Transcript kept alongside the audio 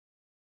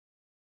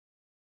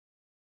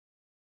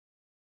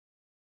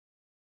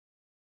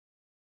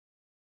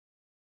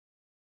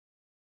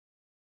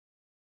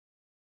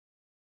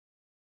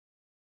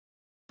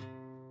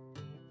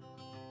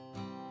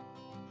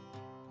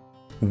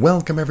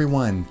Welcome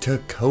everyone to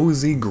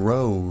Cozy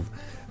Grove,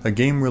 a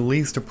game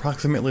released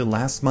approximately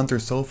last month or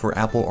so for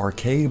Apple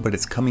Arcade, but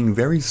it's coming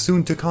very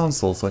soon to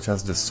consoles such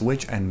as the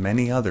Switch and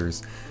many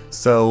others.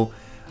 So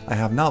I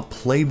have not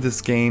played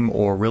this game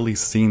or really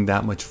seen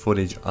that much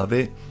footage of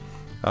it,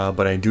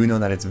 but I do know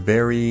that it's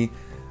very,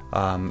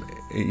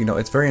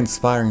 it's very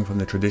inspiring from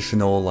the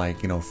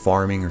traditional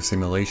farming or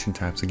simulation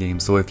types of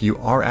games. So if you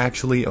are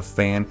actually a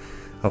fan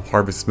of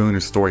Harvest Moon or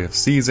Story of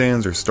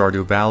Seasons or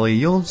Stardew Valley,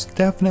 you'll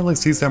definitely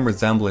see some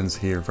resemblance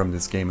here from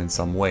this game in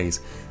some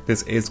ways.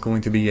 This is going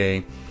to be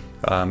a,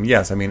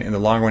 yes, I mean in the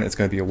long run it's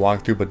going to be a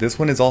walkthrough, but this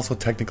one is also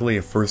technically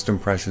a first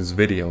impressions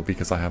video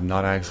because I have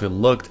not actually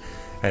looked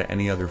at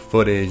any other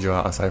footage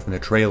aside from the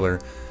trailer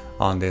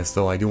on this.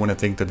 So I do want to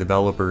thank the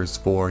developers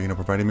for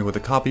providing me with a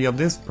copy of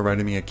this,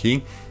 providing me a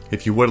key.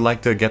 If you would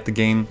like to get the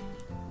game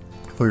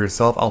for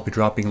yourself, I'll be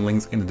dropping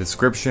links in the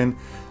description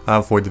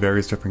for the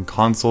various different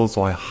consoles,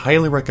 so I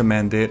highly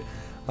recommend it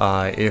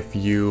if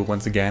you,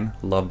 once again,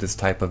 love this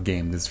type of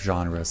game, this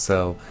genre.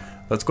 So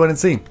let's go ahead and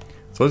see.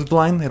 So it's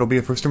blind, it'll be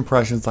a first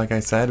impressions like I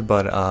said,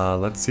 but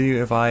let's see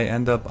if I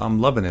end up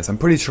loving this. I'm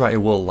pretty sure I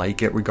will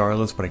like it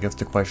regardless, but I guess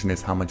the question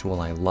is how much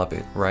will I love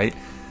it, right?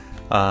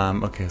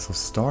 Okay, so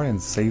start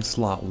and save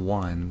slot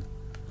 1.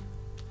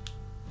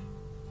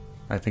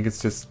 I think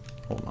it's just,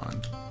 hold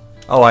on.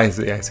 Oh, I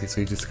see. So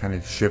you just kind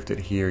of shift it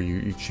here.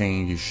 You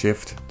change, you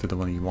shift to the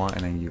one you want,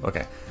 and then you...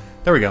 Okay,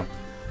 there we go.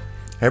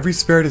 Every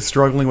spirit is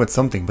struggling with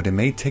something, but it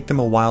may take them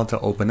a while to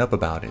open up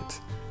about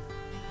it.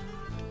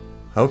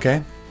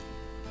 Okay.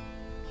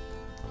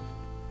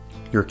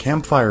 Your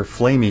campfire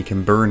flamey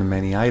can burn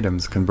many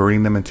items,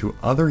 converting them into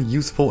other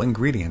useful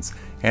ingredients.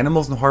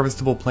 Animals and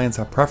harvestable plants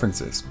have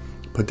preferences.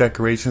 Put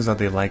decorations that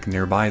they like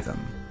nearby them.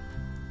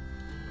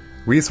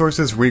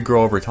 Resources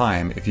regrow over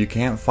time. If you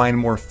can't find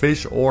more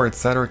fish or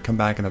etc., come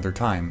back another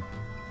time.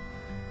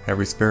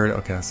 Every spirit...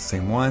 Okay, that's the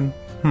same one.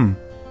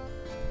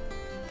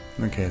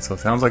 Okay, so it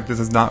sounds like this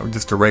is not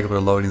just a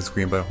regular loading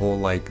screen, but a whole,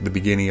 the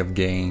beginning of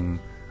game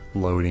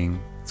loading.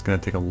 It's gonna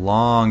take a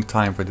long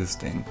time for this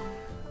thing.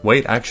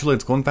 Wait, actually,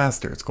 it's going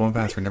faster. It's going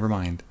faster, never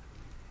mind.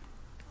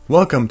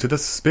 Welcome to the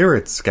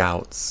Spirit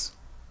Scouts.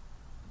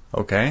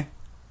 Okay.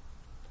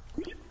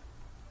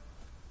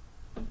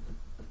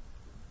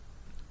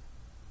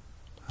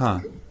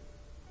 Huh.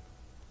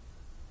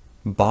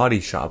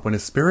 Body shop. When a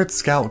spirit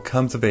scout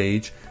comes of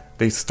age,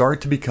 they start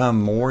to become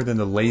more than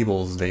the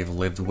labels they've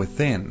lived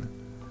within.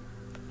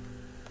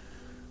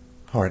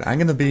 Alright, I'm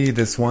gonna be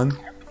this one.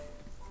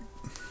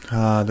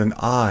 Then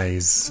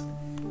eyes.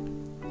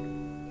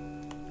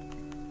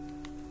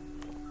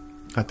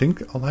 I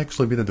think I'll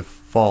actually be the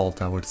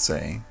default, I would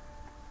say.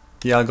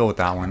 Yeah, I'll go with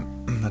that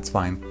one. That's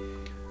fine.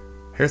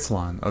 Hair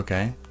salon,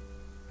 okay.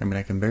 I mean,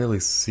 I can barely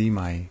see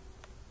my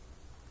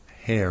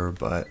hair,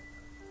 but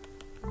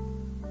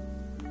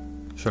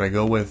should I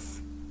go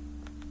with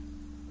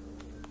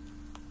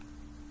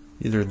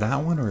either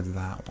that one or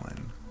that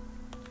one?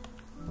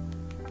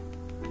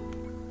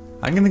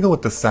 I'm gonna go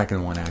with the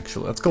second one,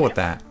 actually. Let's go with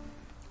that.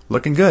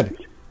 Looking good.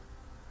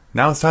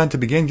 Now it's time to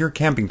begin your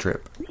camping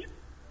trip.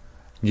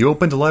 You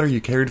opened a letter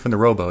you carried from the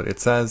rowboat. It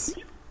says,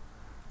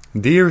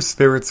 Dear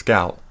Spirit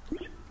Scout,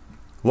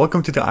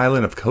 welcome to the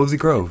island of Cozy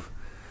Grove.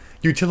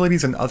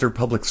 Utilities and other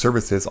public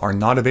services are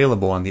not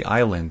available on the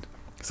island,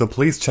 so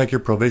please check your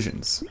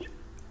provisions.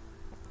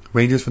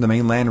 Rangers from the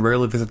mainland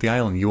rarely visit the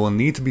island. You will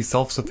need to be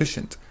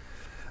self-sufficient.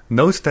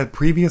 Note that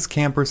previous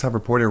campers have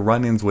reported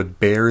run-ins with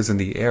bears in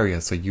the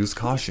area, so use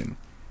caution.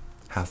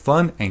 Have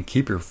fun and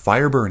keep your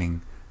fire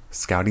burning.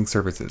 Scouting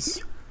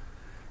services.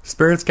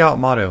 Spirit Scout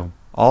motto,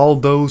 all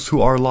those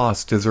who are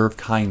lost deserve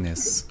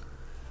kindness.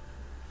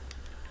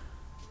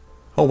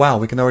 Oh wow,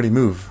 we can already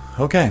move.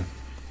 Okay.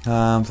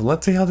 So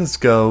let's see how this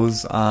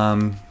goes.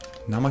 Not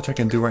much I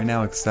can do right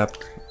now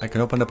except I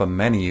can open up a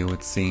menu,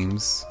 it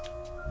seems.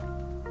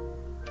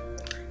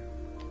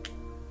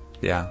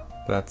 Yeah,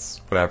 that's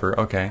whatever.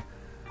 Okay.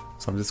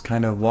 So I'm just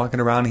kind of walking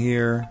around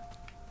here.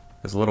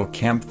 There's a little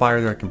campfire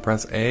there. I can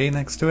press A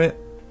next to it.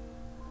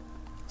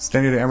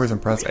 Stand near the embers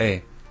and press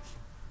A.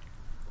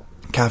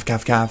 Calf,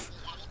 calf, calf.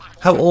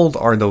 How old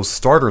are those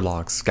starter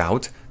logs,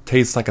 Scout?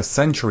 Tastes like a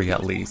century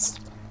at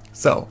least.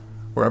 So,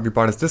 where have you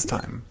brought us this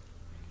time?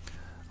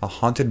 A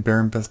haunted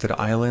bear-infested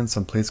island,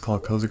 some place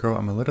called Cozy Grove.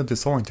 I'm a little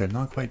disoriented,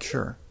 not quite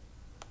sure.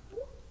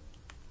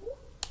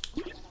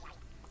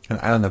 An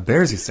island of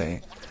bears, you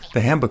say?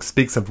 The handbook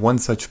speaks of one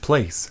such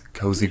place,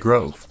 Cozy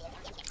Grove.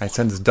 I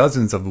sense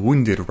dozens of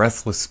wounded,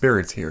 restless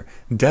spirits here,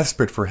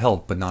 desperate for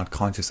help but not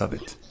conscious of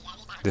it.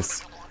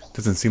 This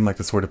doesn't seem like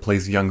the sort of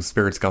place young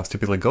spirit scouts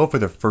typically go for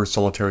their first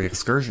solitary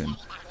excursion.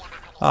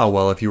 Ah,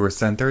 well, if you were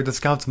sent there, the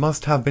scouts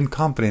must have been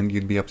confident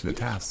you'd be up to the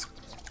task.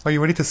 Are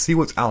you ready to see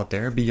what's out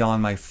there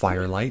beyond my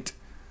firelight?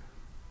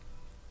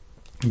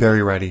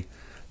 Very ready.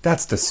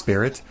 That's the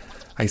spirit.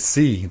 I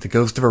see, the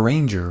ghost of a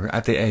ranger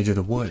at the edge of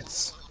the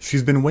woods.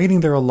 She's been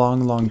waiting there a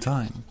long, long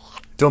time.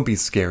 Don't be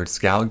scared,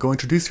 Scout. Go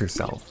introduce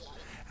yourself.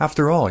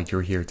 After all,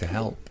 you're here to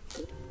help.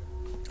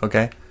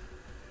 Okay.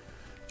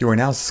 You are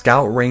now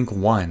Scout Rank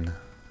 1.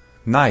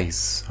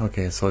 Nice.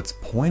 Okay, so it's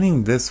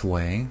pointing this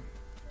way.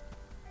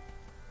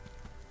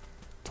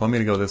 Telling me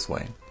to go this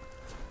way.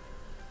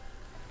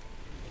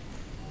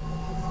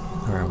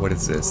 Alright, what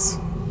is this?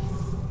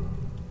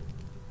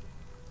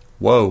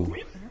 Whoa.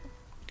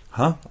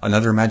 Huh?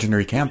 Another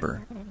imaginary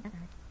camper.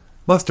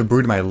 Must have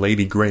brewed my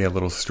Lady Grey a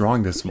little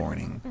strong this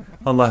morning.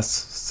 Unless,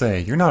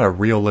 say, you're not a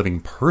real living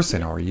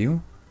person, are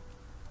you?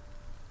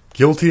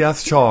 Guilty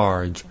as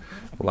charged.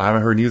 Well, I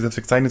haven't heard news of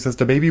excitement since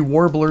the baby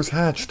warblers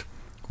hatched.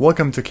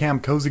 Welcome to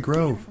Camp Cozy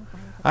Grove.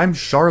 I'm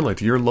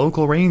Charlotte, your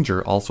local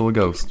ranger, also a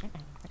ghost.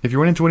 If you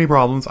run into any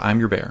problems, I'm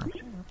your bear.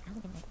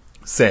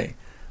 Say,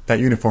 that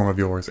uniform of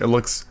yours, it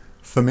looks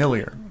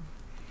familiar.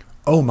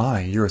 Oh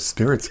my, you're a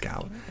spirit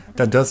scout.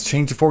 That does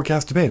change the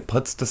forecast a bit,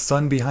 puts the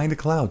sun behind the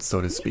clouds,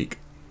 so to speak.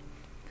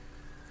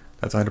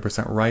 That's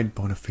 100% right.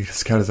 Bona fide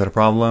scout, is that a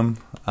problem?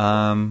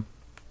 Go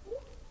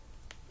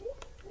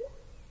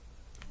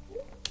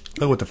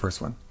with the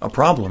first one. A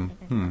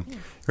problem?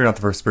 You're not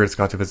the first spirit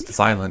scout to visit this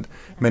island.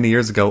 Many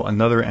years ago,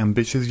 another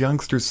ambitious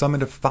youngster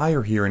summoned a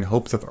fire here in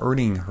hopes of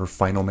earning her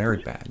final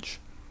merit badge.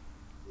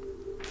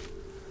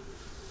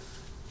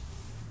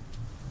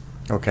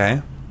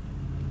 Okay.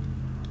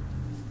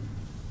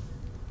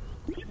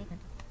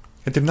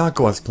 It did not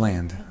go as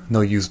planned.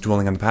 No use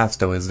dwelling on the past,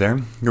 though, is there?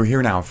 You're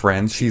here now,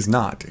 friend. She's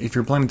not. If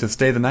you're planning to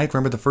stay the night,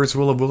 remember the first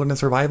rule of wilderness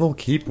survival?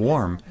 Keep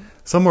warm.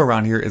 Somewhere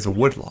around here is a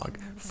wood log.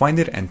 Find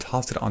it and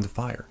toss it on the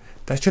fire.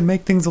 That should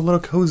make things a little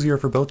cozier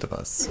for both of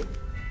us.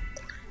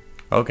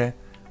 Okay.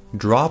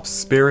 Drop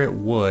spirit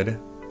wood.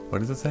 What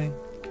does it say?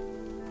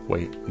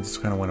 Wait, it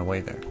just kind of went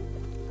away there.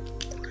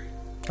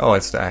 Oh,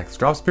 it's the X.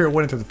 Drop spirit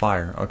wood into the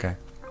fire. Okay.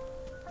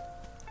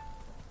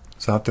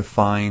 So I have to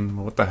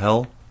find... What the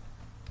hell?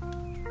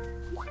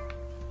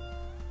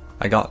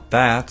 I got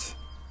that.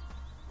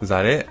 Is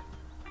that it?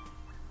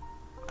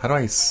 How do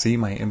I see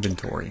my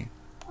inventory?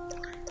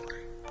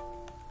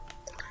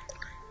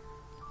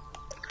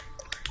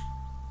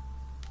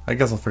 I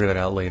guess I'll figure that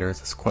out later.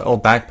 It's quite, oh,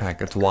 backpack.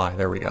 That's why.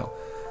 There we go.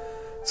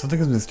 Something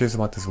is mysterious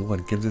about this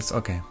wood. Give this...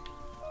 Okay.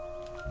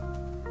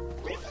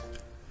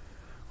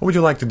 What would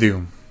you like to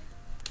do?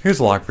 Here's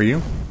a lock for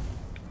you.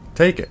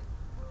 Take it.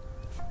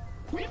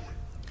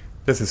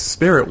 This is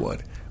spirit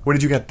wood. Where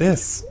did you get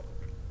this?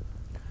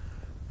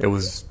 It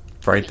was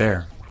right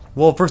there.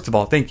 Well, first of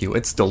all, thank you.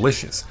 It's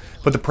delicious.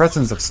 But the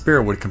presence of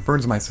spirit wood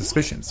confirms my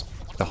suspicions.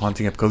 The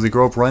haunting of Cozy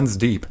Grove runs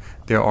deep.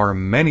 There are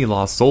many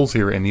lost souls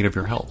here in need of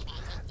your help.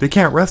 They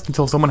can't rest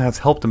until someone has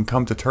helped them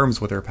come to terms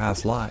with their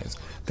past lives.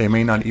 They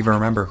may not even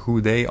remember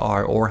who they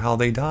are or how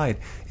they died,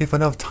 if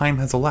enough time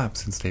has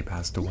elapsed since they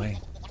passed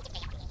away.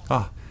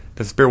 Ah,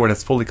 the spirit wood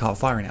has fully caught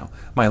fire now.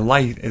 My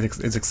light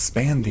is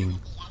expanding.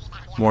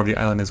 More of the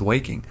island is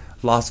waking.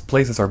 Lost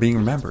places are being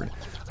remembered.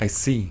 I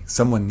see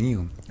someone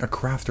new, a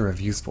crafter of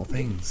useful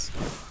things.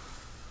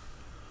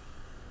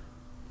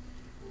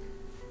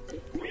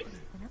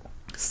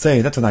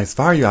 Say, that's a nice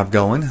fire you have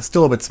going.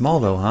 Still a bit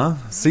small though, huh?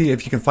 See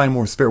if you can find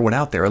more spirit wood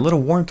out there. A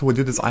little warmth would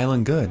do this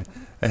island good.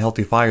 A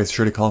healthy fire is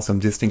sure to call some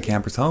distant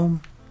campers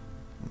home.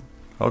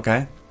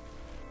 Okay.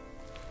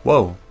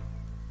 Whoa.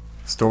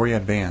 Story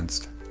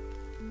advanced.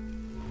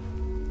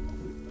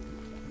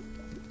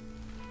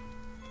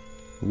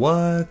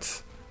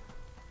 What?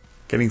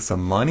 Getting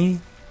some money?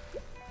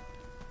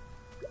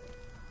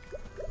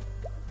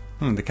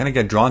 They kind of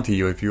get drawn to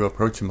you if you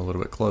approach them a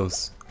little bit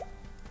close.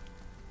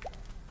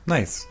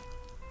 Nice.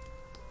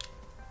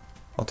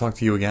 I'll talk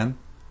to you again.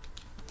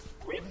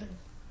 What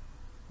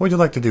would you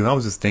like to do? I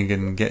was just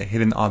thinking, get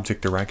hidden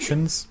object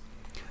directions.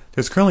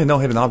 There's currently no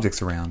hidden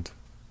objects around.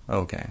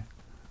 Okay.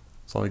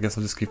 So I guess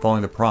I'll just keep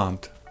following the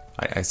prompt.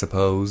 I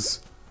suppose.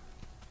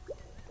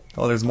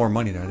 Oh, there's more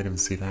money there. I didn't even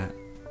see that.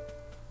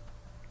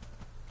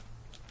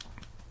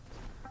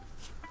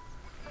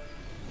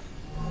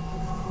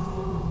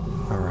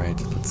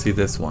 Alright, let's see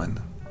this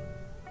one.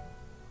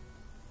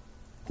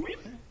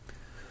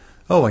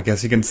 Oh, I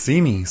guess you can see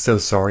me. So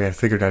sorry, I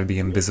figured I'd be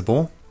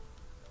invisible.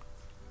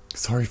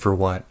 Sorry for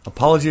what?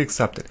 Apology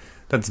accepted.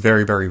 That's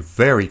very, very,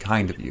 very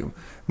kind of you.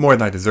 More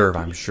than I deserve,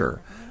 I'm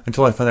sure.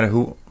 Until I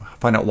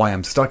find out why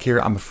I'm stuck here,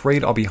 I'm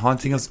afraid I'll be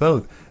haunting us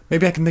both.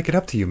 Maybe I can make it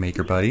up to you,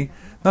 Maker Buddy.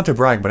 Not to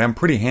brag, but I'm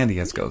pretty handy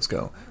as ghosts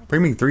go.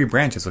 Bring me 3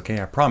 branches, okay?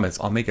 I promise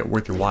I'll make it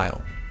worth your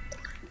while.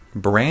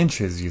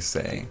 Branches, you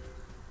say?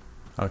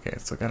 Okay,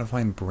 so gotta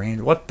find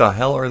branch. What the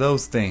hell are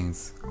those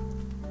things?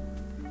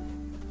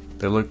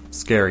 They look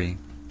scary.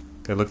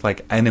 They look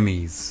like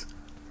enemies.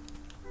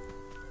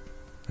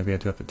 Maybe I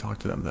do have to talk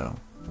to them, though.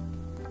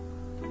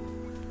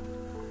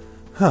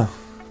 Huh.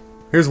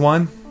 Here's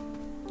one.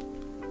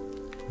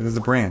 This is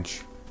a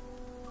branch.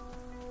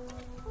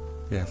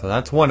 Yeah, so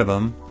that's one of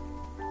them.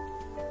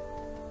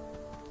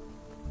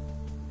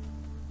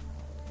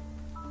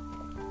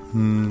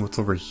 What's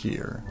over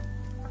here?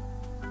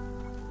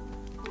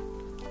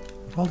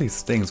 What are all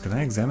these things? Can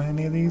I examine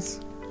any of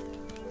these?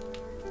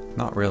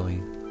 Not really.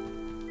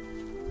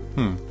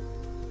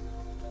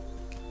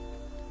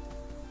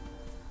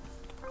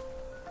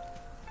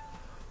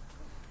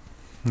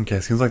 Okay,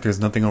 seems like there's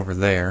nothing over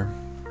there.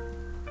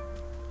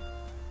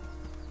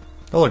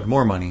 Oh look,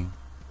 more money.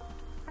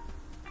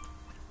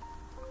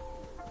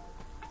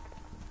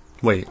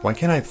 Wait, why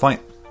can't I find...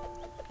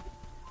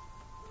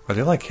 Are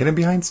they like hidden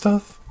behind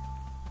stuff?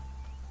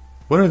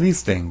 What are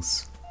these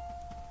things?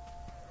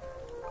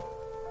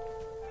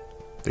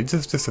 They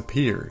just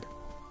disappeared.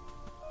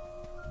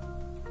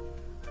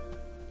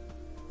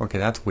 Okay,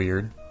 that's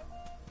weird.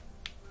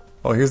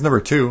 Oh, here's number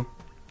 2.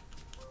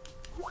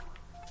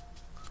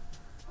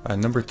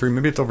 Number 3,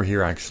 maybe it's over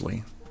here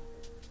actually.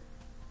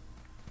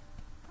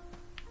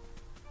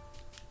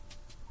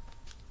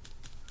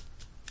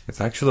 It's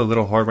actually a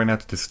little hard right now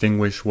to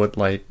distinguish what,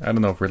 like, I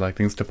don't know if we're like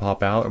things to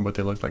pop out or what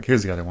they look like.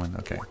 Here's the other one.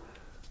 Okay.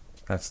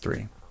 That's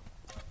 3.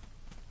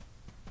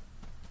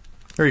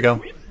 There you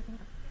go.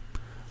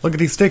 Look at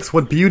these sticks,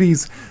 what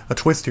beauties! A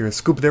twist here, a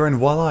scoop there, and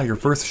voila, your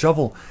first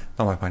shovel.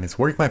 Not my finest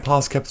work, my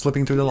paws kept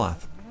slipping through the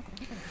lath.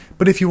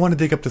 But if you want to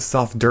dig up the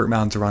soft dirt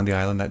mounds around the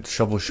island, that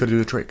shovel should do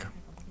the trick.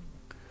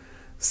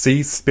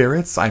 See,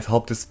 spirits, I've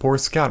helped this poor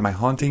scout. My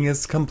haunting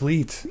is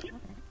complete.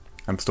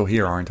 I'm still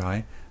here, aren't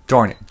I?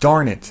 Darn it,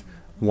 darn it!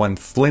 One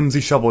flimsy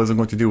shovel isn't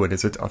going to do it,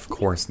 is it? Of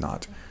course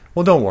not.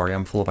 Well, don't worry,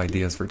 I'm full of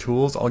ideas for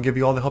tools. I'll give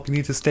you all the help you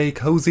need to stay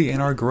cozy in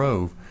our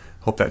grove.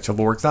 Hope that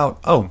shovel works out.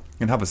 Oh,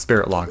 and have a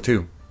spirit lock,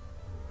 too.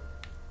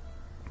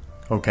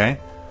 Okay.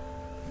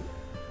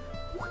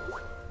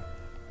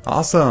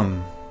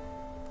 Awesome.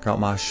 Got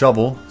my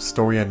shovel.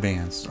 Story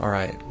advanced.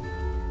 Alright.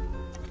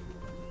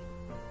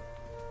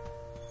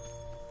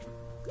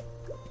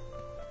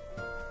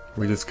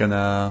 We're just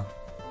gonna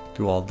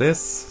do all this.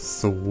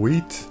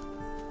 Sweet.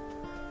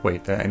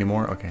 Wait, any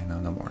more? Okay, no,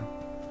 no more.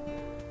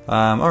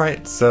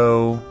 Alright,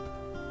 so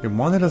it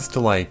wanted us to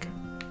like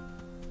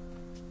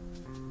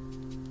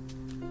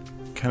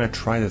kind of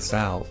try this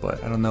out,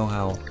 but I don't know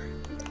how.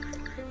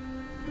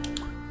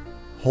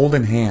 Hold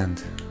in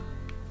hand.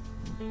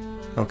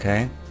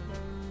 Okay.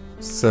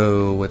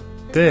 So with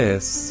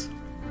this,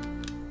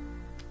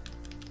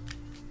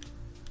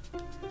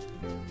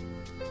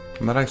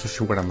 I'm not actually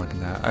sure what I'm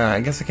looking at.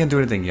 I guess I can't do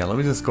anything yet. Let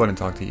me just go ahead and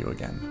talk to you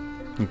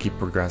again and keep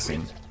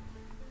progressing.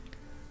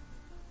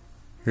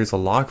 Here's a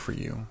lock for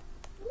you.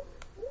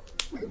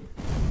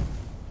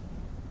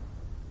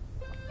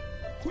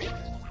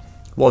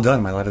 Well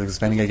done, my light is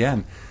expanding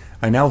again.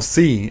 I now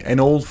see an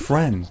old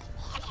friend.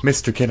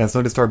 Mr. Kid has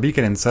noticed our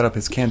beacon and set up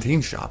his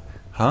canteen shop.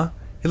 Huh?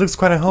 He looks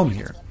quite at home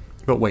here.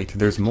 But wait,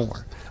 there's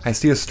more. I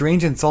see a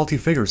strange and salty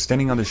figure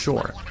standing on the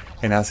shore.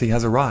 And as he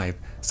has arrived,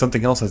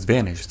 something else has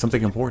vanished,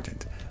 something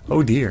important.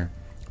 Oh dear.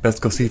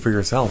 Best go see for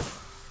yourself.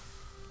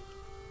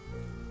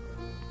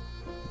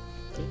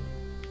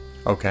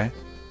 Okay.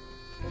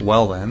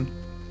 Well then.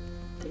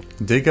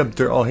 Dig up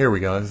dirt. Oh, here we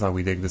go. This is how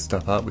we dig this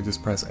stuff up. We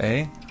just press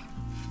A.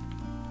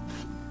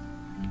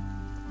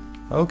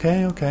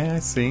 Okay, okay, I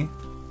see.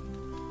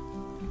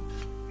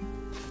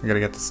 I gotta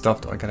get the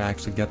stuff. I gotta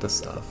actually get the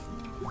stuff.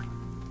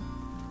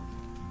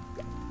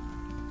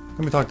 Let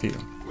me talk to you.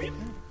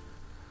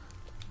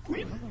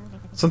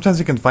 Sometimes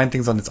you can find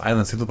things on this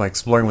island simply by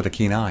exploring with a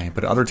keen eye,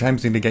 but other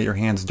times you need to get your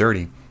hands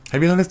dirty.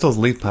 Have you noticed those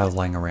leaf piles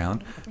lying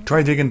around?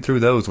 Try digging through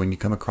those when you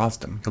come across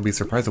them. You'll be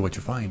surprised at what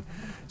you find.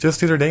 Just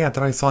the other day I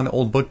thought I saw an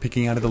old book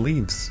peeking out of the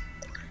leaves.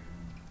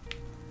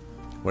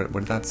 What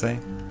did that say?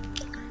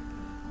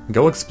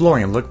 Go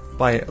exploring and look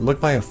by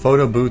a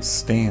photo booth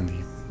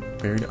stand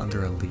buried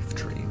under a leaf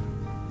tree.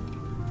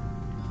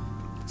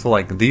 So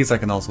like these I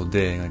can also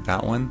dig, like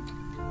that one.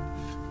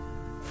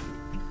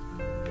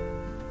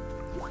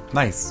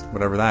 Nice,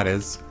 whatever that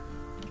is.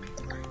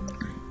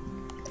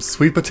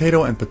 Sweet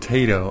potato and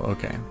potato,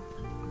 okay.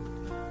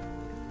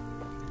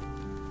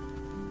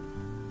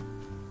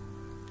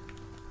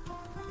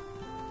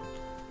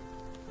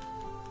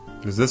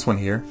 There's this one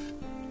here.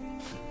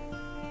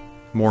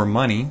 More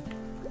money.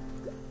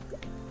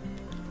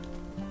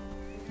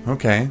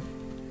 Okay.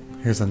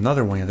 Here's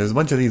another one. There's a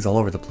bunch of these all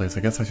over the place. I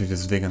guess I should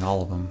just dig in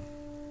all of them.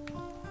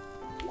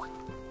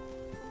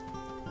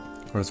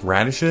 Are those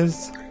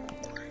radishes?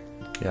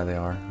 Yeah, they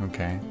are.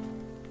 Okay.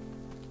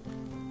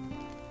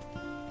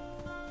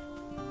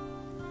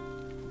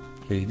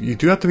 You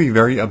do have to be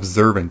very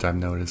observant, I've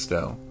noticed,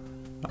 though.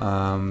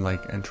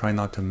 And try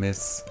not to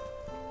miss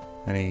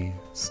any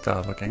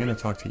stuff. Okay, I'm gonna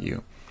talk to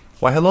you.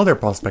 Why, hello there,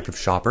 prospective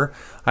shopper.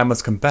 I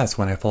must confess,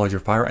 when I followed your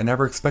fire, I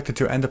never expected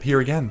to end up here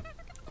again.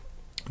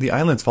 The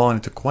island's fallen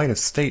into quite a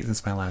state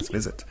since my last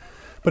visit.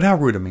 But how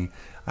rude of me.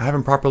 I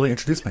haven't properly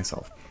introduced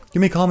myself.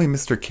 You may call me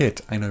Mr.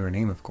 Kit. I know your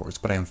name, of course,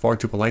 but I am far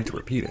too polite to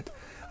repeat it.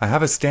 I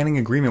have a standing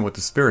agreement with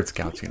the Spirit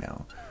Scouts, you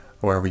know.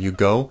 Wherever you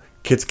go,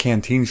 Kit's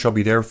Canteen shall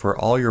be there for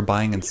all your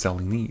buying and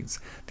selling needs.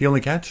 The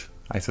only catch?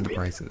 I said the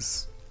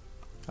prices.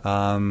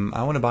 I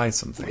want to buy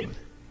something.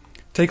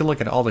 Take a look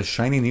at all the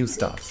shiny new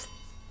stuff.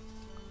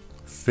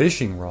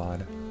 Fishing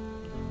rod.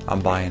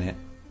 I'm buying it.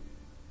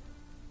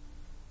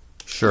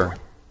 Sure.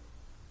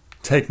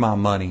 Take my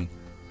money.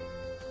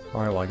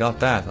 Alright, well I got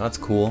that. That's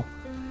cool.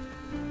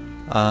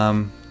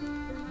 Well,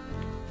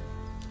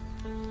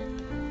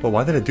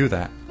 why did it do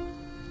that?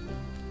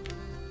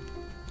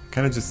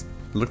 Kind of just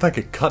looked like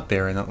it cut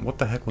there, and what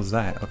the heck was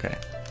that? Okay.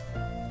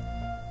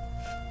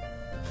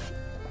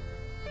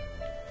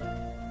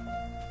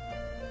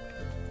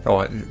 Oh,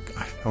 I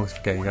always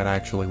forget, you gotta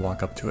actually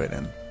walk up to it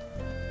and...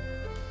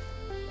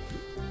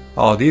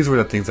 Oh, these were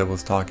the things I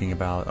was talking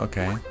about.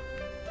 Okay.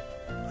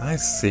 I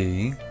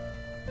see.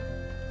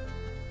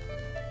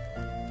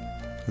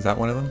 Is that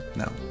one of them?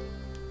 No.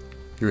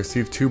 You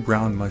received 2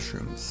 brown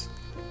mushrooms.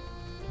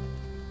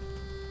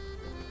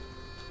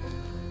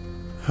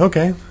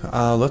 Okay,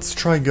 let's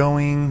try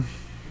going...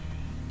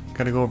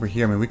 Gotta go over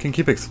here. I mean, we can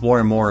keep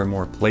exploring more and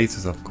more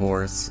places, of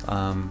course.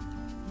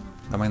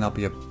 That might not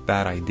be a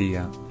bad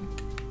idea.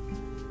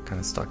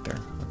 Kinda stuck there.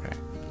 Okay.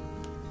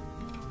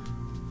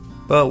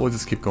 But we'll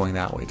just keep going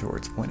that way to where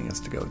it's pointing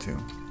us to go to.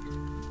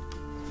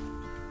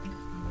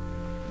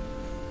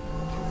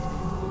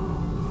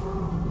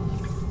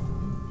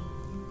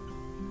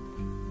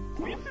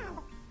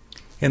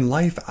 In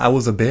life, I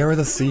was a bear of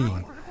the sea.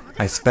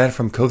 I sped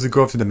from Cozy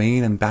Grove to the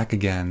main and back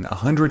again,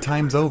 100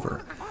 times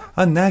over.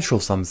 Unnatural,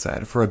 some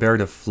said, for a bear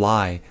to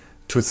fly,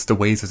 twist the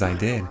ways as I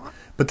did.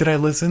 But did I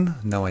listen?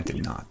 No, I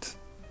did not.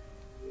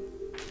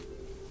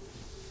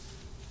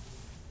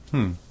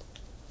 And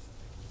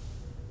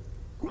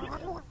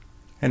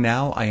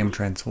now I am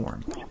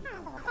transformed.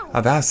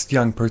 I've asked,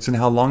 young person,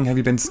 how long have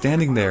you been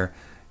standing there?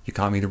 You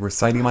caught me to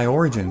reciting my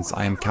origins.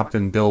 I am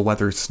Captain Bill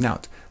Weathers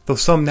Snout, though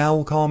some now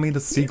will call me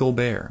the Seagull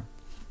Bear.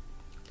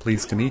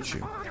 Pleased to meet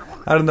you.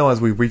 I don't know, as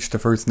we reach the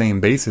first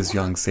name basis,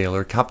 young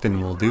sailor,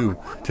 Captain will do.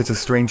 'Tis a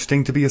strange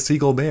thing to be a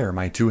seagull bear.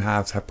 My 2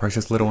 halves have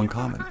precious little in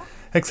common.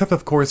 Except,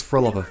 of course, for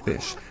a love of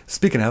fish.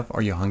 Speaking of,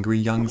 are you hungry,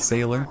 young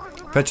sailor?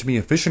 Fetch me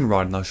a fishing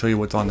rod and I'll show you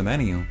what's on the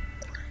menu.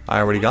 I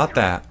already got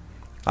that.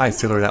 Aye,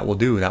 sailor, that will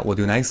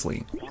do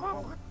nicely.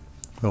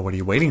 Well, what are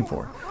you waiting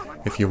for?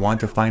 If you want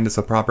to find us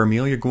a proper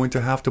meal, you're going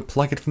to have to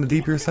pluck it from the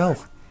deep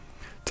yourself.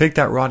 Take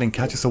that rod and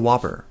catch us a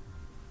whopper.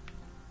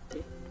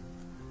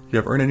 You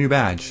have earned a new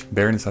badge.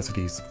 Bare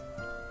necessities.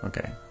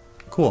 Okay.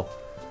 Cool.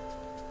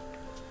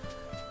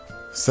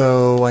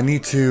 So, I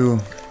need to...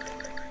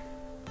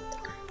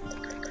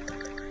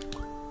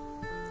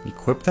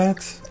 equip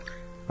that?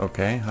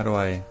 Okay, how do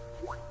I...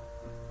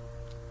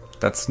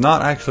 That's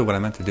not actually what I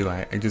meant to do.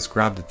 I just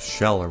grabbed its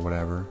shell or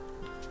whatever.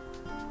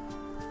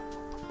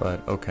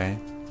 But, okay.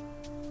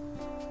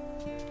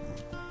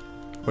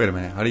 Wait a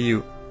minute, how do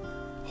you...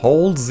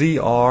 Hold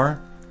ZR,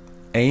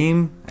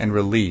 aim, and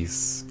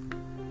release.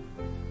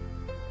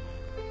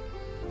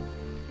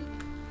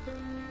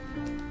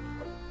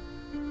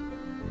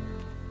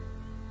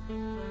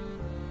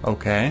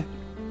 Okay.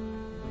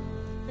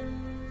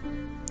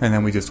 And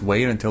then we just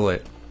wait until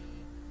it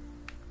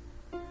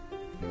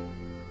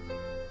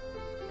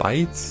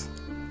bites?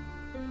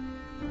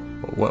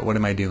 What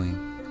am I doing?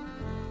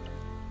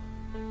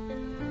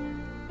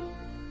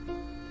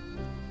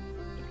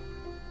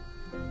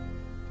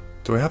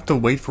 Do I have to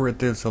wait for it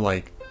to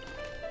like...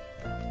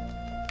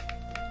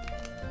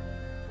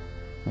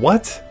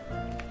 What?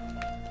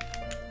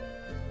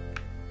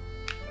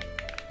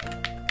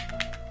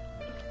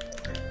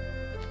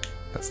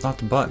 That's not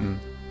the button.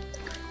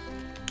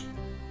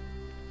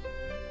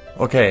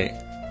 Okay.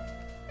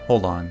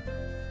 Hold on.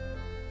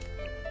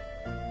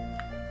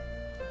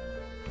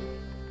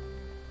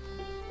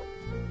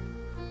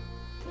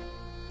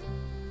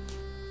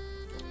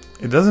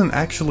 It doesn't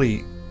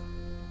actually...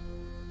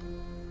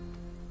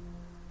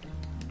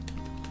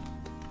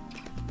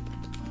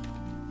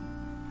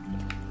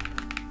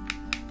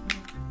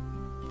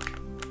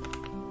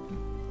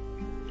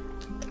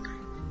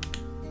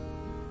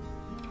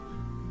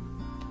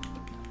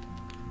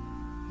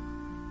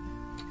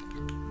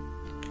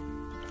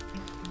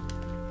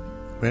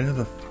 Where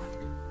the...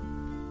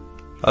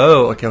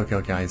 Oh,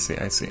 okay, I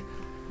see.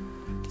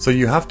 So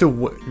you have to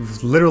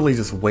literally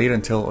just wait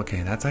until...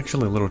 Okay, that's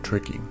actually a little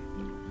tricky.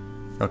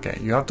 Okay,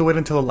 you have to wait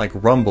until it like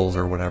rumbles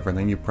or whatever, and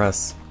then you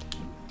press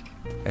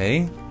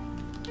A?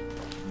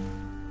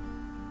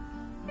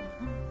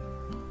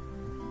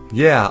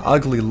 Yeah,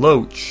 ugly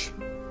loach.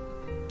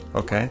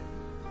 Okay.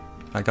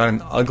 I got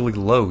an ugly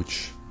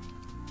loach.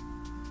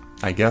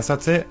 I guess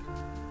that's it?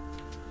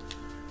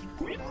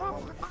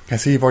 I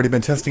see you've already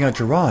been testing out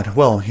your rod.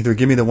 Well, either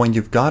give me the one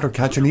you've got or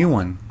catch a new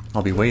one.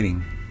 I'll be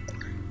waiting.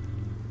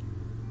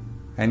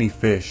 Any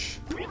fish.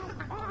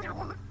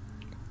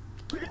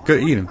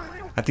 Good, eat 'em.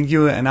 I think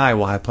you and I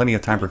will have plenty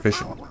of time for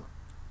fishing.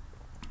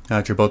 Now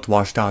that you're both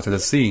washed out to the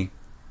sea.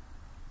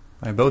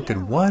 My boat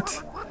did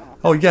what?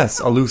 Oh yes,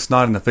 a loose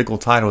knot in a fickle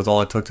tide was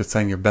all it took to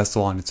send your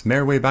vessel on its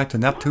merry way back to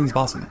Neptune's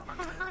bosom.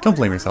 Don't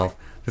blame yourself.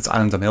 This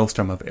island's a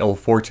maelstrom of ill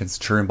fortunes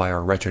churned by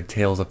our wretched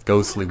tales of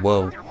ghostly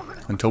woe.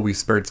 Until we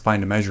spirits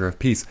find a measure of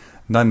peace,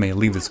 none may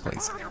leave this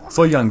place.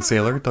 So, young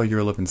sailor, though you're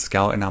a living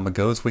scout and I'm a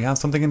ghost, we have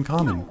something in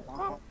common.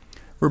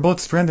 We're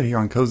both stranded here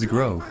on Cozy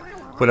Grove.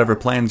 Whatever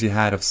plans you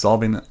had of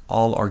solving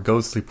all our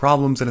ghostly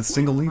problems in a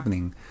single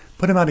evening,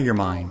 put them out of your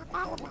mind.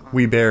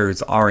 We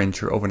bears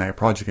aren't your overnight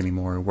project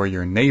anymore. We're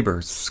your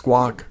neighbors.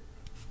 Squawk.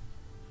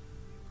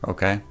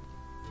 Okay.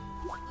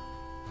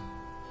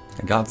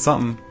 I got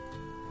something.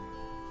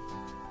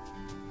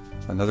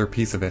 Another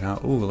piece of it, huh?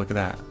 Ooh, look at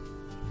that.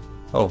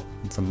 Oh,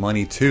 and some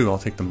money too. I'll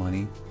take the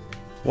money.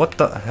 What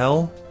the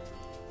hell?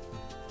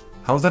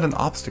 How is that an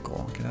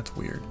obstacle? Okay, that's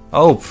weird.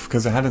 Oh,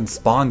 because it hadn't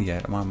spawned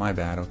yet. My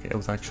bad. Okay, it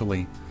was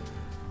actually...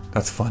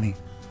 That's funny.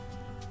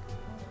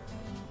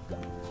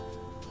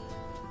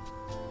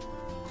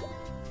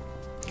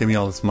 Give me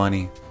all this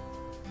money.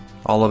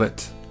 All of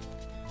it.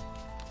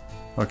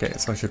 Okay,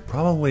 so I should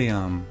probably,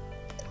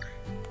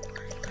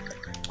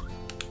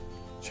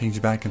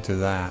 change back into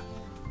that.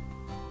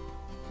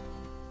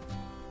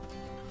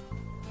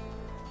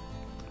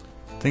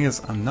 Thing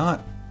is, I'm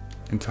not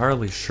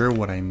entirely sure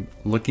what I'm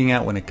looking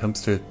at when it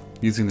comes to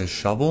using the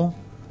shovel.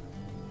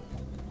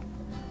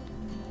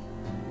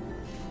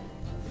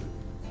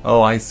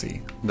 Oh, I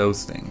see.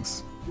 Those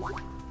things.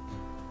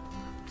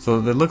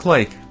 So they look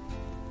like...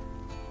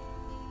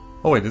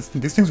 Oh wait, these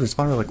things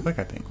respawn really quick,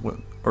 I think.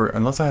 Or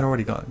unless I had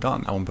already gotten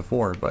that one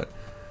before, but...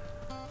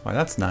 Why,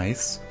 that's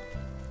nice.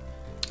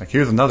 Like,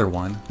 here's another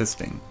one. This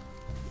thing.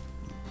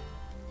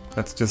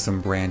 That's just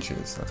some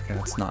branches. Okay,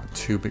 that's not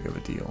too big of a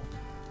deal.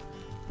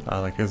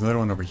 Like, there's another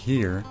one over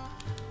here.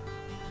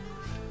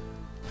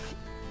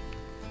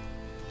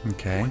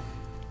 Okay.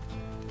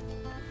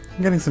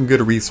 I'm getting some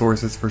good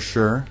resources for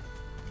sure.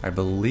 I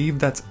believe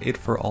that's it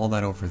for all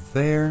that over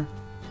there.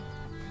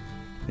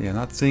 Yeah,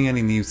 not seeing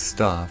any new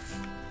stuff.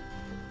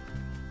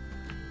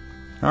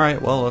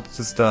 Alright, well, let's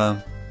just,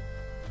 let's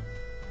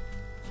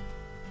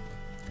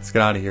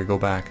get out of here, go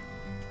back.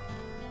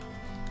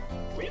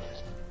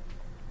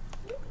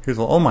 Here's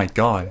oh my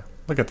god,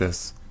 look at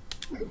this.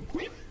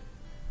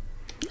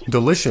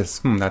 Delicious.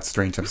 That's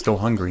strange, I'm still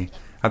hungry.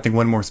 I think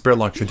one more spirit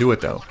log should do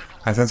it though.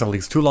 I sense at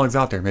least 2 logs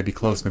out there, maybe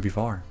close, maybe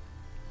far.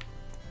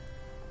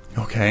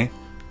 Okay.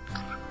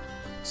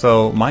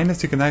 So,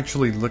 minus you can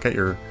actually look at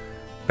your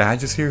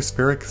badges here.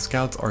 Spirit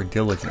Scouts are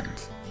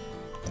diligent.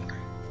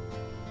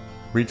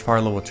 Reach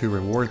fire level 2,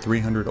 reward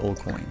 300 old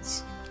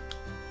coins.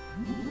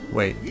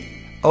 Wait.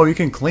 Oh, you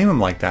can claim them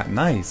like that.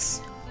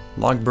 Nice.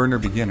 Log burner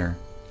beginner.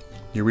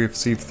 You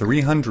receive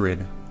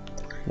 300.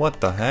 What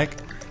the heck?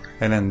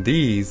 And then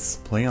these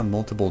play on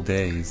multiple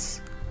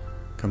days.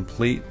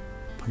 Complete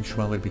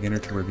punctuality beginner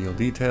to reveal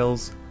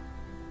details.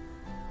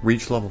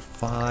 Reach level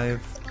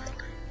 5.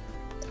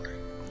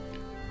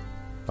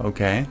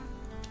 Okay.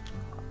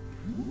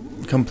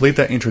 Complete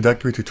that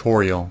introductory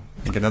tutorial.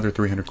 And get another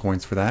 300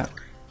 coins for that.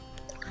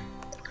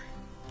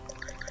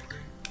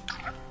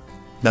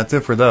 That's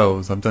it for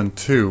those. I've done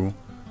 2.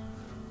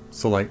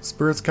 So like,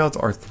 Spirit Scouts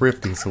are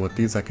thrifty, so with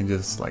these I can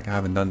just, like, I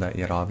haven't done that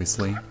yet,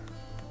 obviously.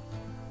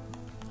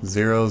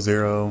 0,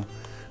 0.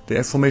 The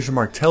exclamation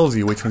mark tells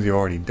you which ones you've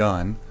already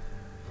done.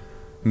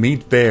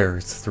 Meet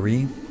bears,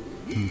 3.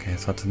 Okay,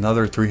 so that's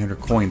another 300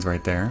 coins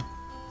right there.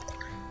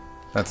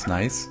 That's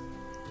nice.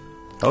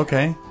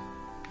 Okay.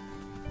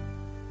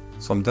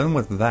 So I'm done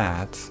with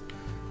that.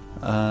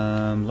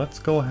 Let's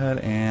go ahead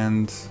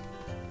and...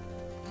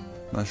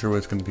 Not sure what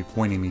it's going to be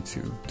pointing me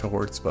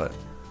towards, but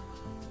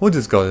we'll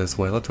just go this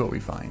way. Let's see what we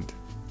find.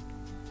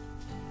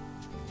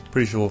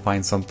 Pretty sure we'll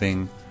find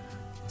something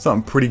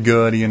pretty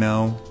good, you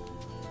know.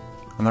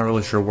 I'm not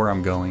really sure where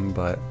I'm going,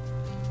 but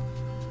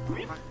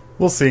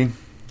we'll see.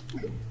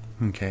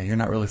 Okay, you're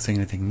not really seeing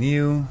anything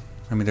new.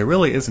 I mean, there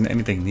really isn't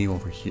anything new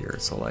over here,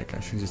 so like I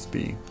should just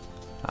be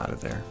out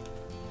of there.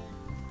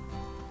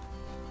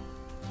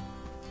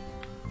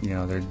 You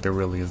know, there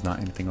really is not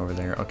anything over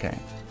there. Okay.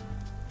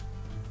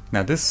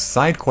 Now this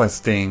side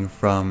quest thing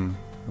from...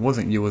 It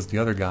wasn't you, it was the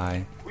other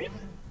guy.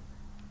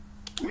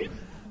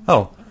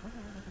 Oh.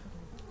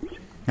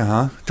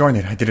 Uh-huh. Joined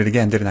it. I did it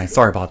again, didn't I?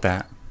 Sorry about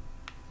that.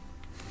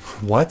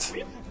 What?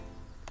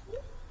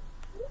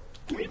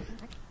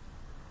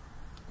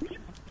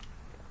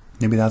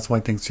 Maybe that's why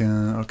things...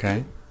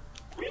 okay.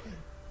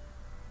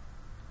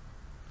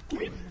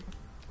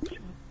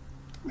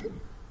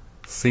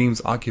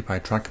 Seems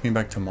occupied. Try coming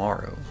back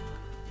tomorrow.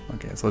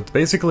 Okay, so it's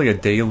basically a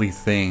daily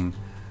thing,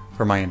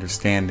 from my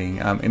understanding.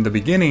 In the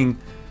beginning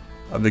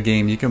of the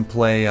game, you can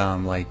play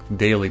like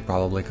daily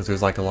probably, because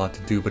there's like a lot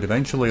to do, but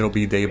eventually it'll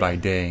be day by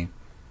day.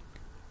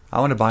 I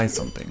want to buy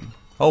something.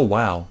 Oh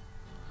wow.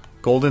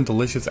 Golden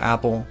delicious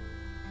apple.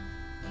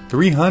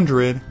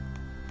 300.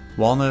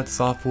 Walnut,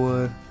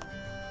 softwood.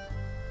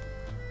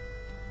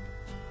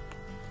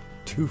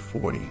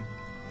 240.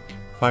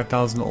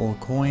 5,000 old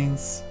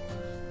coins.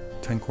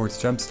 10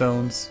 quartz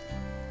gemstones.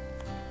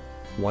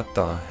 What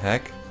the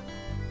heck?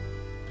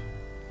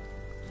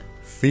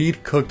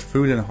 Feed cooked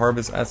food and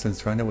harvest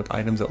essence. Find out what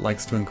items it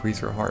likes to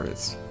increase your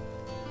harvest.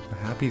 A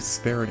happy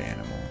spirit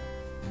animal.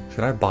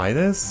 Should I buy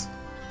this?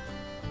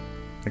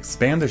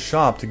 Expand the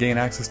shop to gain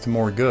access to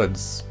more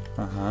goods.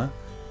 Uh-huh.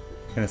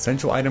 An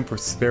essential item for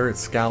Spirit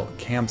Scout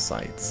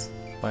campsites.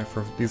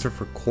 These are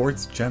for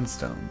quartz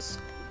gemstones.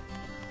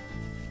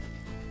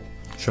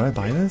 Should I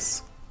buy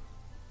this?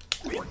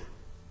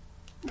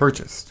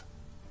 Purchased.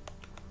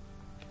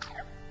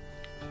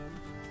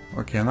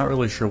 Okay, I'm not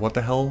really sure what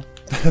the hell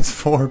that's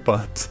for,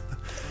 but...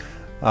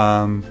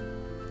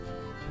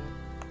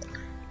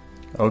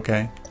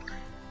 okay.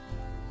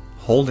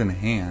 Hold in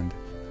hand.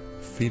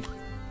 Feed...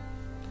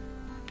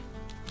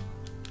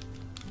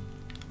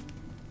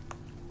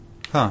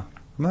 Huh.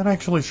 I'm not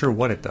actually sure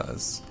what it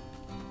does.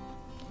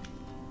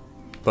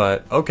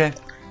 but okay.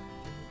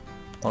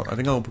 Well, I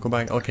think I'll go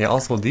back. Okay,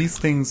 also these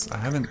things, I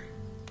haven't...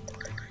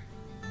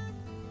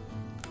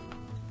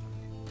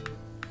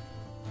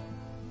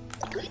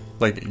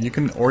 Like, you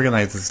can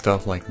organize this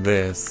stuff like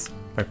this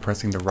by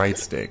pressing the right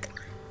stick.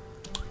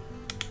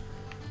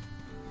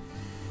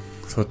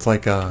 So it's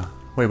like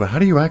wait, but how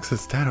do you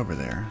access that over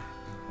there?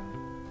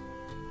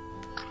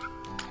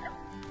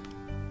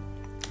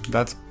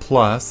 That's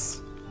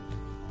plus.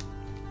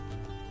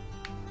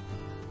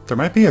 There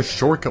might be a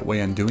shortcut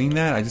way on doing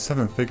that, I just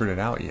haven't figured it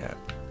out yet.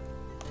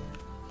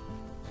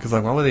 Because,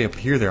 like, why would they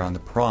appear there on the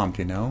prompt,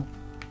 you know?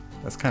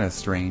 That's kind of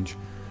strange.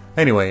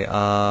 Anyway,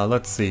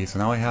 let's see. So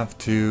now I have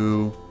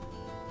to...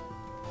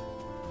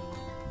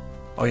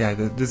 Oh yeah,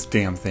 this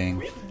damn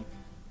thing.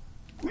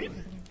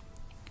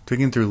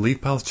 Digging through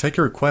leaf piles, check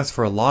your request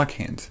for a log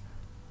hint.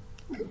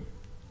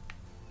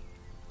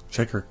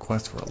 Check your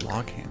request for a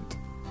log hint.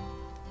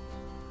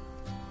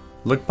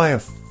 Look by a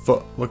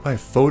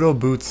photo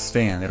booth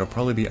stand. It'll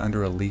probably be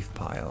under a leaf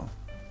pile.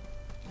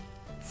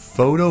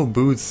 Photo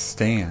booth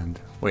stand.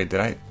 Wait,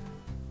 did I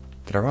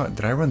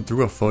run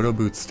through a photo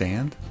booth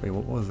stand? Wait,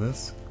 what was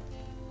this?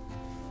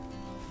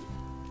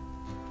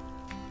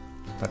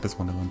 That is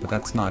one of them, but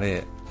that's not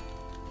it.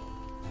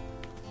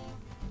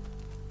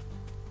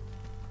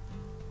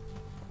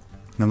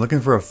 I'm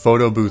looking for a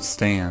photo booth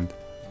stand.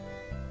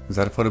 Is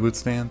that a photo booth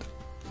stand?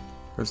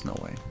 There's no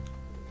way.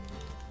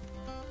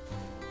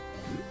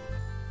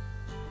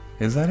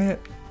 Is that it?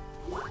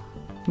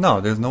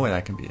 No, there's no way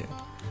that can be it.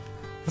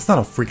 That's not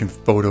a freaking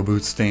photo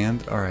booth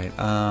stand. Alright,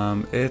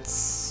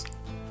 it's...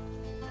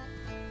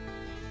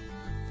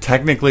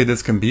 Technically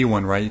this can be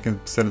one, right? You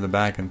can sit in the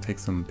back and take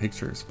some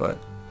pictures, but...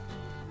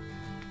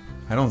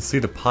 I don't see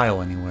the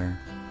pile anywhere.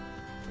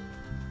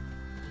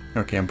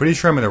 Okay, I'm pretty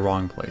sure I'm in the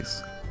wrong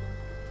place.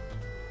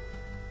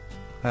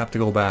 I have to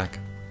go back.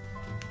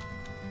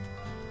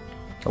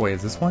 Oh wait,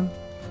 is this one?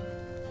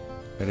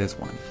 It is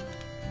one.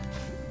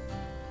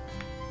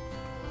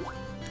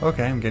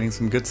 Okay, I'm getting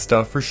some good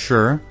stuff for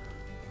sure.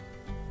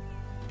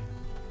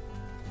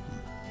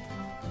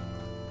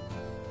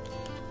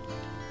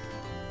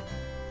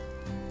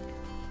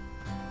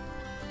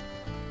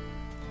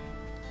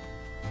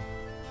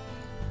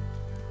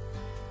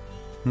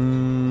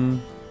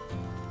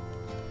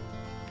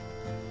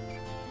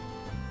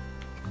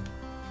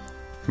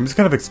 I'm just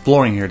kind of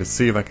exploring here to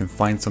see if I can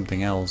find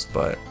something else,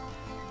 but...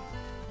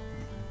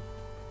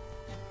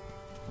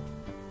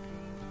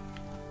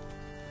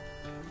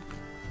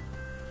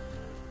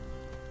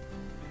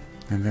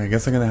 And I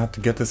guess I'm gonna have to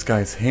get this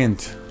guy's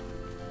hint.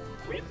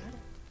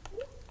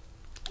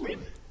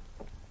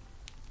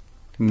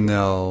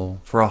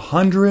 No. For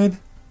 100?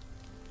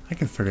 I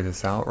can figure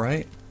this out,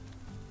 right?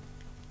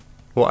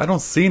 Well, I don't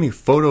see any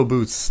photo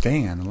booth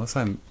stand, unless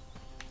I'm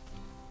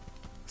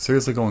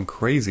seriously going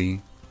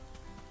crazy.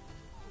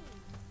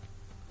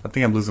 I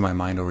think I'm losing my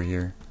mind over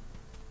here.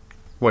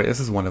 Wait,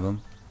 this is one of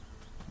them.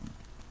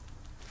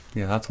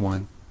 Yeah, that's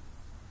one.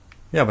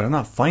 Yeah, but I'm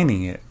not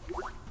finding it.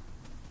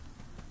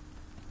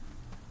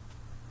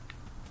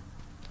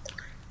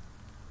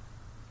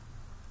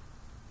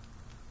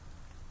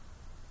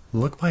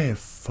 Look by a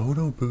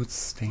photo booth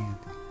stand,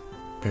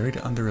 buried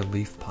under a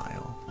leaf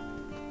pile.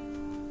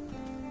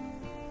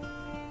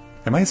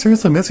 Am I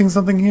seriously missing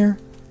something here?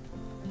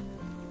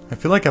 I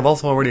feel like I've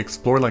also already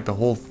explored like the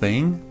whole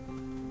thing.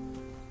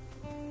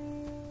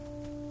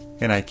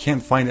 And I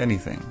can't find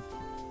anything.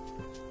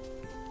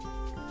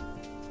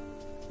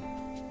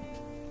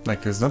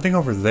 Like, there's nothing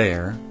over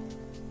there.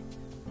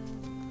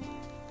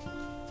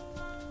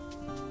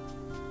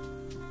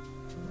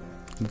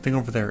 Nothing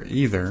over there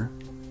either.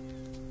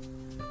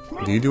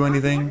 Do you do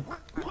anything?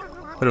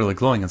 Literally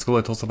glowing. In school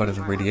I told us about his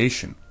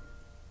radiation.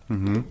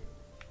 No,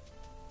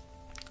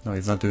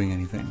 he's not doing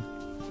anything.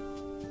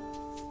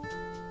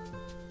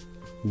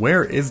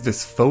 Where is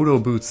this photo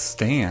booth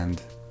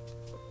stand?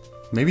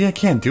 Maybe I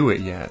can't do it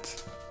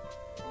yet.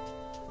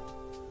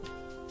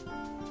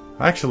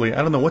 Actually,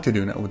 I don't know what to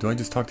do now. Do I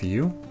just talk to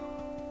you?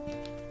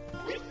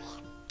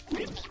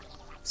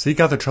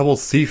 Seek out the troubled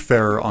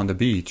seafarer on the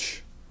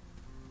beach.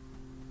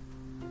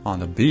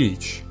 On the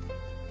beach?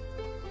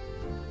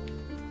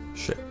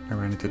 Shit, I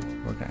ran into...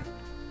 Okay.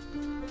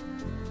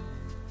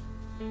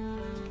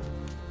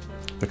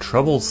 The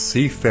troubled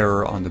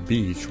seafarer on the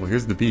beach. Well,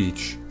 here's the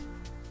beach.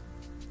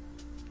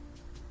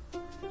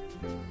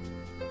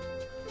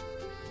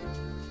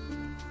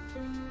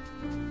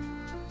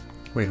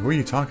 Wait, who are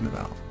you talking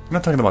about? I'm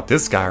not talking about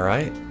this guy,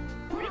 right?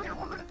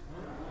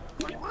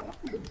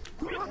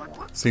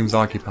 Seems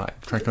occupied.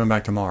 Try coming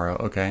back tomorrow.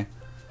 Okay.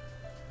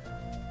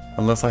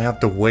 Unless I have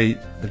to wait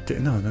a day.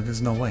 No,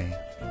 there's no way.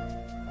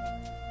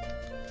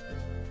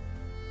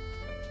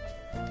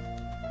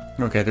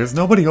 Okay, there's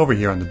nobody over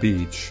here on the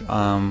beach.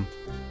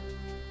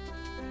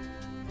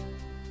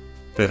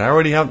 Did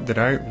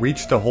I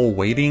reach the whole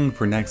waiting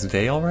for next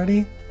day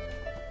already?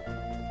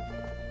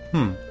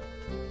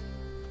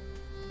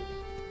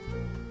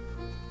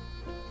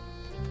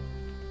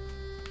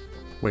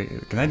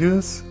 Wait, can I do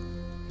this?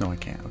 No, I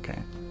can't. Okay.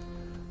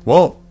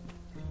 Well,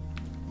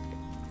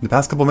 The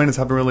past couple minutes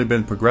haven't really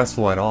been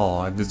progressful at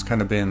all. I've just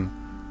kind of been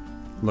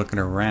looking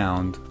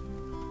around.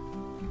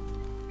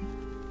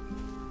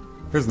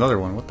 Here's another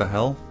one. What the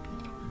hell?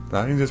 Did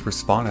I just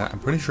respawn it? I'm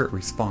pretty sure it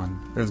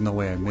respawned. There's no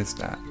way I missed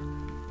that.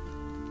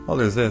 Oh,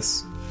 there's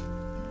this.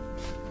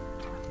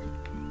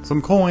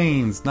 Some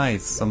coins!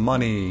 Nice. Some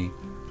money.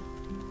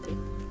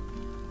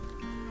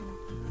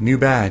 New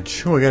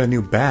badge. Oh, I got a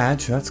new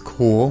badge. That's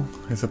cool,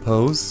 I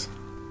suppose.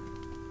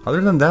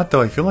 Other than that,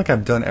 though, I feel like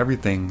I've done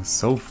everything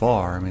so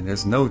far. I mean,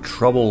 there's no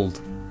troubled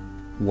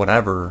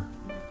whatever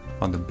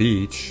on the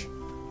beach.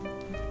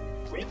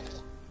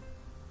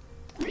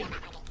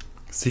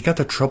 So you got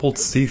the troubled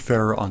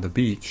seafarer on the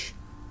beach.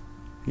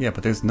 Yeah,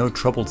 but there's no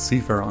troubled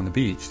seafarer on the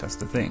beach. That's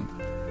the thing.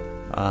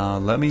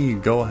 Let me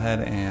go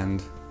ahead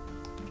and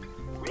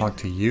talk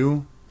to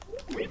you.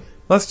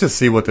 Let's just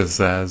see what this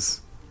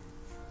says.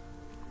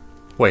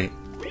 Wait.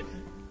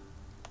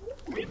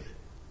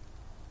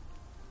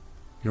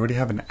 You already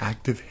have an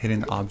active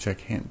hidden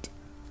object hint.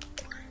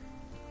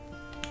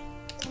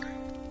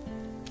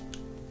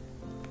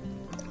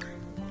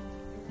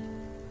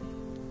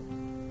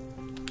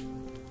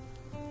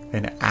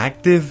 An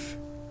active...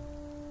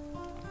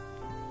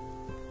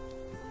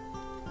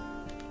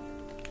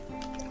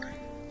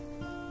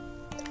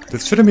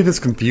 This shouldn't be this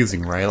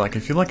confusing, right? Like, I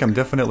feel like I'm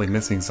definitely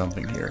missing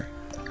something here.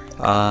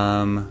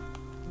 An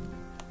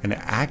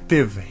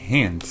active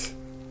hint.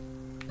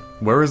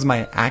 Where is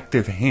my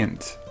active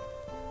hint?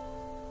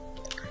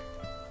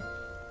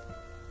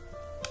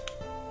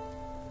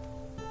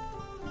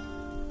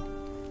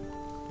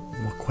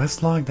 Well,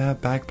 quest log, that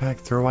backpack,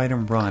 throw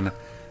item, run.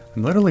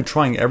 I'm literally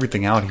trying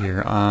everything out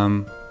here.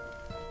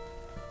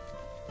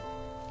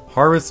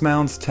 Harvest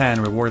mounts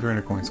 10, reward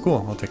 300 coins.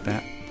 Cool, I'll take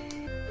that.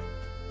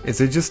 Is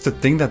it just a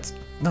thing that's...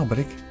 No, but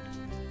it...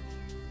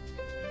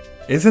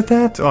 Is it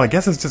that? Oh, I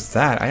guess it's just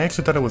that. I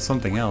actually thought it was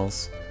something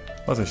else.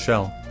 That was a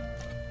shell.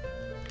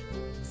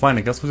 Fine,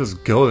 I guess we'll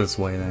just go this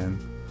way then.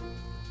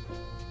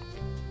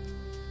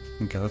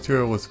 Okay, let's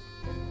hear what it was.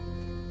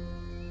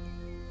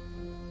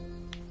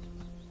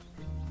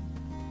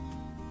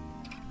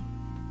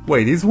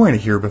 Wait, these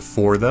weren't here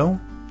before, though?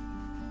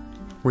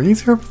 Were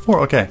these here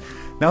before? Okay,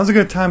 now's a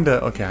good time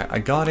to... Okay, I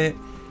got it.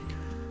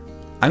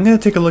 I'm going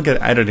to take a look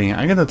at editing.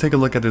 I'm going to take a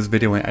look at this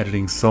video and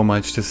editing so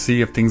much to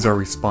see if things are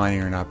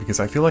respawning or not, because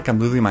I feel like I'm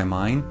losing my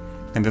mind,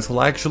 and this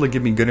will actually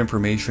give me good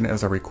information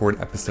as I record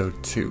episode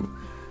 2.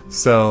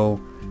 So,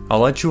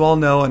 I'll let you all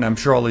know, and I'm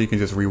sure all of you can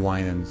just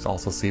rewind and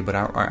also see, but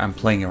I'm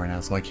playing it right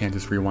now, so I can't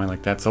just rewind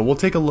like that. So we'll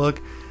take a look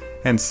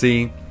and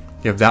see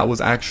if that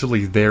was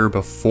actually there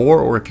before,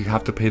 or if you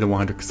have to pay the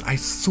 100, because I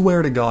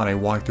swear to God, I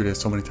walked through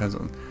this so many times.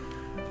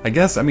 I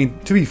guess, I mean,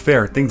 to be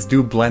fair, things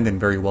do blend in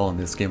very well in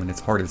this game, and it's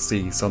hard to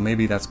see, so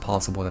maybe that's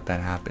possible that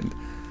that happened.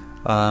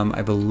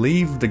 I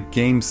believe the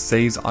game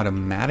saves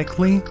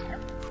automatically,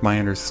 from my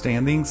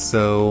understanding,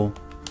 so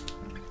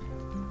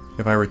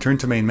if I return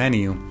to main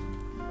menu,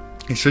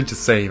 it should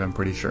just save, I'm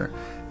pretty sure.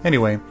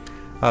 Anyway,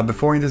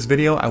 before ending this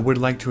video, I would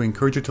like to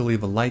encourage you to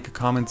leave a like,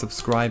 comment,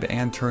 subscribe,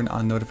 and turn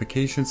on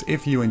notifications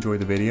if you enjoy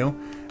the video.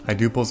 I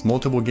do post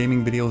multiple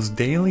gaming videos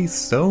daily,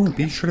 so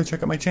be sure to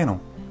check out my channel.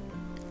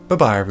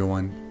 Bye-bye,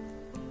 everyone.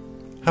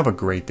 Have a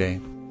great day.